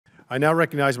I now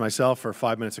recognize myself for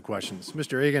 5 minutes of questions.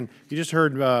 Mr. Egan, you just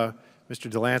heard Mr.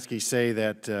 Delansky say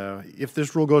that if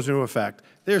this rule goes into effect,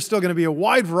 there's still going to be a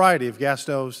wide variety of gas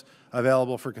stoves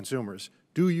available for consumers.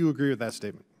 Do you agree with that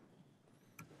statement?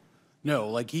 No,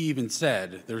 like he even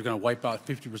said, they're going to wipe out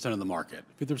 50% of the market.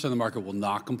 50% of the market will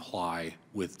not comply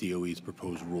with DOE's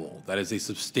proposed rule. That is a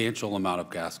substantial amount of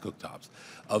gas cooktops.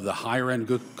 Of the higher-end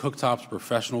cooktops,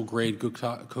 professional-grade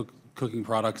cooking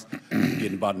products,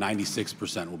 about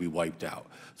 96% will be wiped out.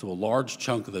 So a large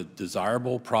chunk of the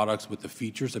desirable products with the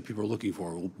features that people are looking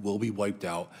for will be wiped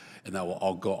out, and that will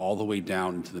all go all the way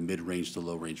down into the mid-range to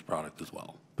low-range product as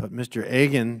well. But Mr.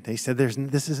 Egan, they said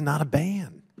this is not a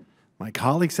ban. My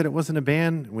colleague said it wasn't a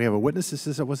ban. We have a witness that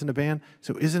says it wasn't a ban.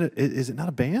 So is it not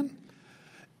a ban?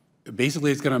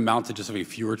 Basically, it's going to amount to just having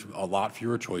a lot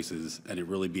fewer choices, and it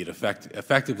really be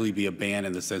effectively be a ban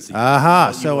in the sense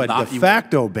that so a de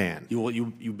facto ban.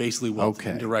 You basically will an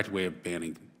indirect way of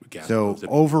banning gas. So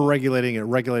over-regulating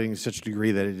and regulating to such a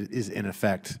degree that it is in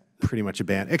effect pretty much a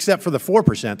ban, except for the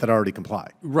 4% that already comply.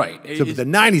 Right. So the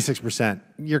 96%,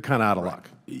 you're kind of out of luck.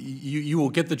 You will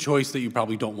get the choice that you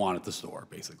probably don't want at the store,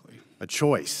 basically. A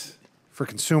choice for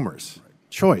consumers. Right.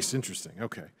 Choice, interesting.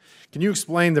 Okay. Can you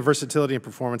explain the versatility and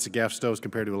performance of gas stoves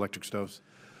compared to electric stoves?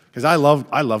 Because I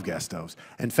love gas stoves.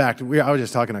 In fact, I was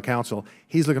just talking to counsel.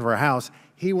 He's looking for a house.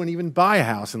 He wouldn't even buy a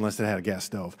house unless it had a gas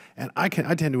stove. And I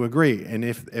tend to agree. And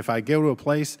if I go to a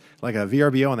place like a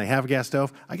VRBO and they have a gas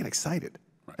stove, I get excited.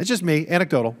 Right. It's just me,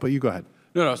 anecdotal, but you go ahead.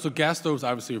 No. So gas stoves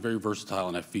obviously are very versatile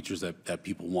and have features that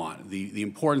people want. The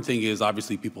important thing is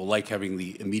obviously people like having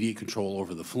the immediate control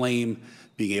over the flame,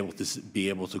 being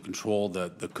able to control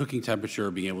the cooking temperature,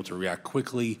 being able to react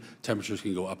quickly. Temperatures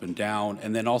can go up and down,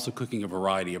 and then also cooking a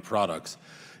variety of products.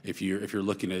 If you're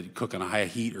looking to cook on a high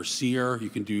heat or sear, you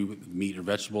can do meat or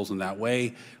vegetables in that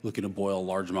way. Looking to boil a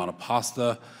large amount of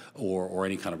pasta or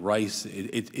any kind of rice,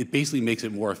 it basically makes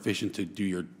it more efficient to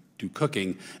do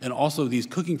cooking. And also these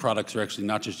cooking products are actually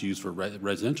not just used for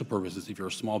residential purposes. If you're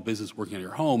a small business working in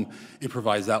your home, it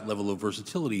provides that level of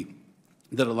versatility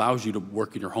that allows you to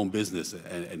work in your home business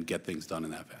and get things done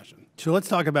in that fashion. So let's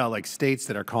talk about like states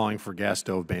that are calling for gas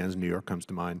stove bans. New York comes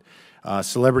to mind.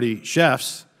 Celebrity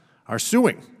chefs are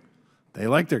suing. They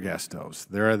like their gas stoves.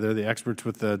 They're the experts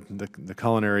with the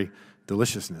culinary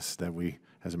deliciousness that we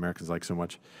as Americans like so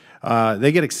much.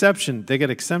 They get exemptions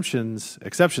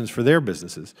for their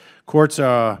businesses. Courts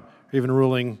are even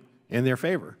ruling in their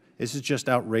favor. This is just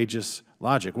outrageous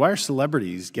logic. Why are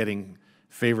celebrities getting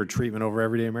favored treatment over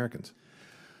everyday Americans?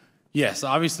 Yes,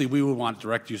 obviously we would want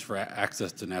direct use for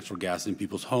access to natural gas in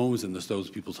people's homes and the stoves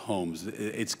in people's homes.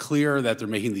 It's clear that they're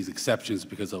making these exceptions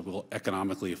because it will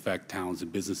economically affect towns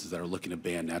and businesses that are looking to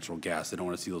ban natural gas. They don't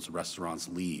want to see those restaurants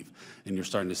leave. And you're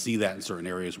starting to see that in certain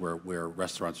areas where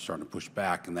restaurants are starting to push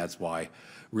back, and that's why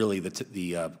really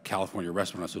the California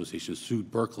Restaurant Association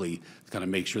sued Berkeley to kind of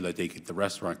make sure that the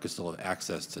restaurant could still have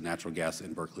access to natural gas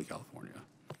in Berkeley, California.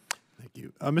 Thank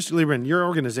you. Mr. Lieberman, your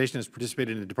organization has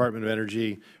participated in the Department of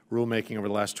Energy rulemaking over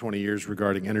the last 20 years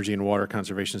regarding energy and water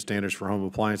conservation standards for home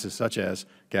appliances such as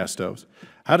gas stoves.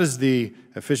 How does the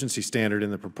efficiency standard in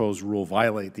the proposed rule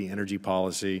violate the Energy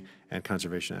Policy and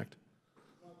Conservation Act?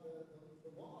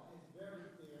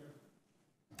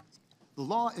 The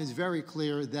law is very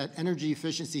clear that energy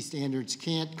efficiency standards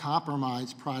can't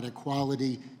compromise product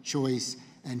quality, choice,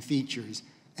 and features.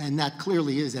 And that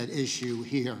clearly is at issue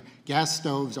here. Gas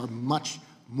stoves are much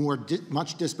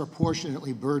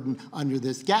disproportionately burdened under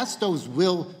this. Gas stoves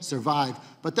will survive,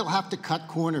 but they'll have to cut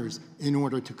corners in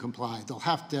order to comply. They'll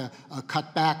have to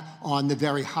cut back on the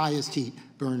very highest heat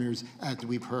burners, as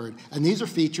we've heard. And these are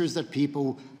features that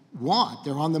people want.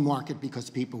 They're on the market because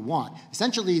people want.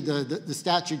 Essentially, the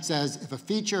statute says if a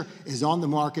feature is on the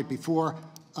market before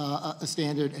a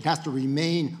standard, it has to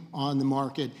remain on the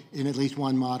market in at least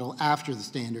one model after the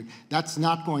standard. That's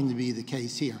not going to be the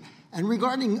case here. And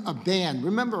regarding a ban,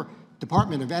 remember,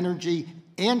 Department of Energy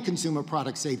and Consumer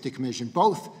Product Safety Commission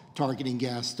both targeting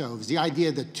gas stoves. The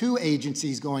idea that two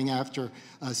agencies going after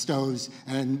stoves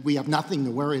and we have nothing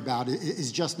to worry about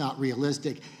is just not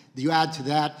realistic. You add to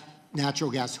that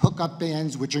natural gas hookup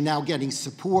bans, which are now getting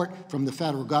support from the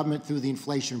federal government through the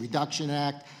Inflation Reduction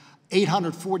Act,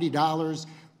 $840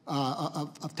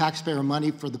 of taxpayer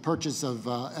money for the purchase of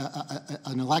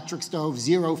an electric stove,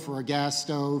 zero for a gas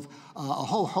stove, a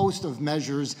whole host of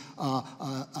measures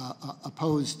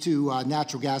opposed to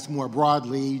natural gas more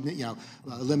broadly,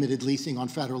 limited leasing on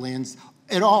federal lands.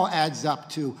 It all adds up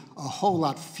to a whole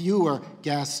lot fewer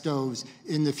gas stoves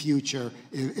in the future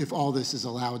if all this is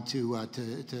allowed to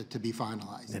be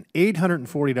finalized. And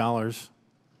 $840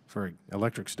 for an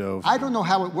electric stove. I don't know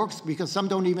how it works because some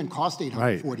don't even cost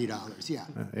 $840. Yeah.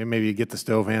 And maybe you get the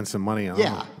stove and some money on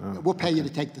Yeah. it. Oh, We'll pay you to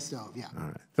take the stove. Yeah. all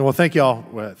right. Well, thank you all.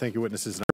 Thank you, witnesses.